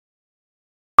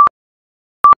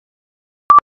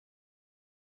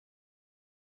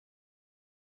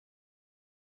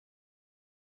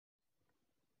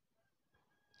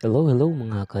Hello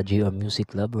mga ka-GR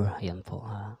Music Lover. Ayan po.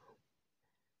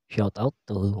 Shout out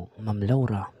to Ma'am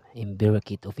Laura in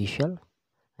Beraquit Official.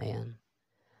 Ayan.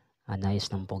 Nais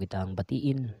lang po kitang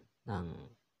batiin ng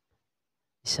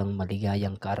isang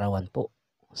maligayang kaarawan po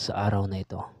sa araw na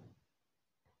ito.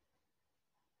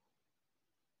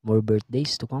 More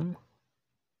birthdays to come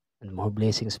and more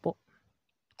blessings po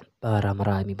para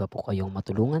marami pa po kayong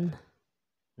matulungan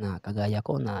na kagaya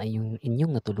ko na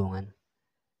inyong natulungan.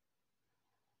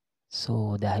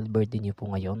 So dahil birthday niyo po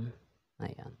ngayon,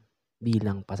 ayan,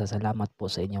 bilang pasasalamat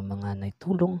po sa inyong mga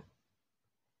naitulong,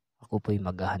 ako po'y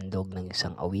maghahandog ng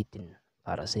isang awitin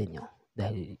para sa inyo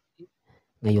dahil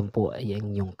ngayon po ay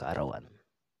ang inyong kaarawan.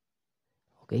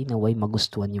 Okay, naway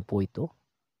magustuhan niyo po ito.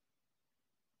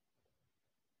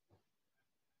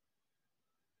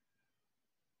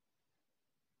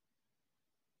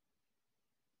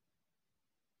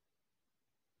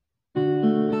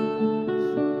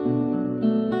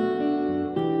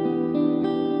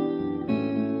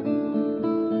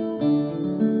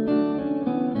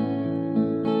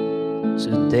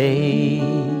 Today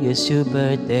is your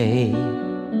birthday,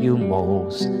 your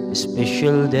most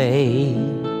special day.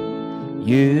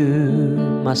 You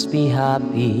must be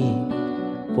happy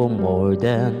for more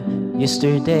than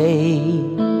yesterday.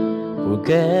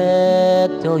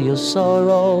 Forget all your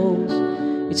sorrows,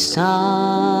 it's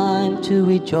time to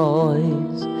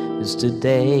rejoice. It's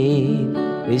today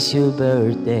is your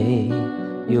birthday,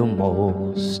 your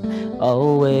most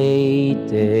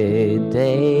awaited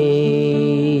day.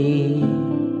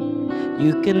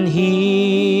 You can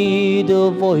hear the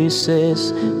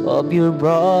voices of your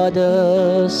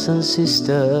brothers and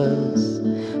sisters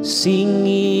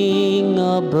singing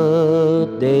a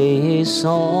birthday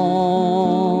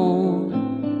song.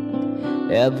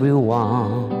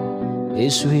 Everyone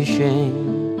is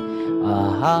wishing a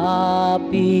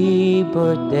happy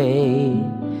birthday,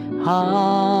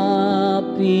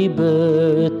 happy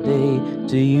birthday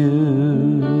to you.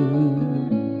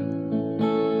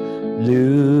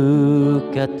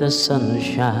 Look at the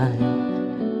sunshine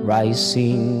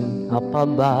rising up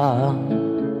above,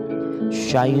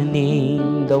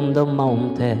 shining down the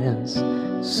mountains,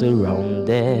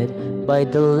 surrounded by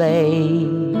the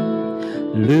lake.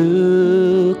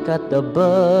 Look at the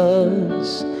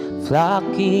birds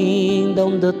flocking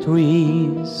down the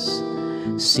trees,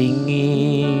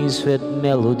 singing sweet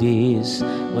melodies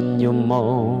on your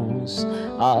most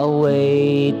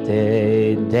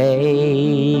awaited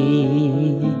day.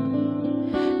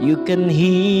 You can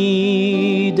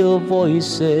hear the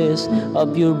voices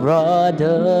of your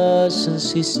brothers and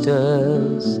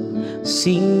sisters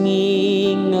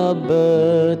singing a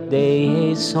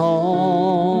birthday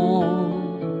song.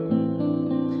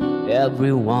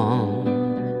 Everyone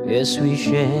is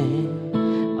wishing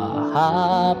a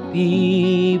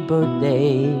happy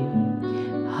birthday,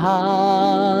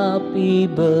 happy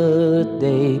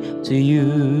birthday to you.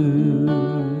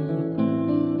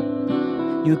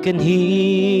 You can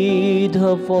hear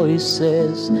the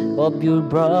voices of your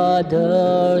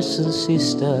brothers and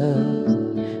sisters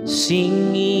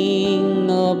singing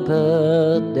a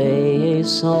birthday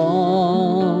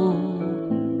song.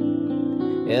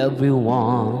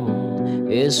 Everyone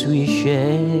is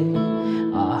wishing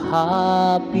a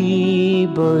happy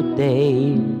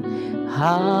birthday,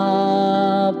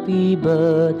 happy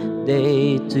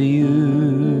birthday to you.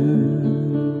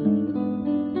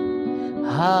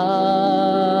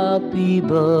 Happy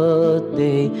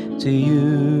birthday to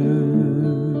you.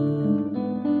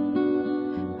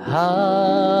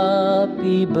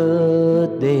 Happy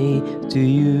birthday to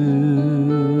you.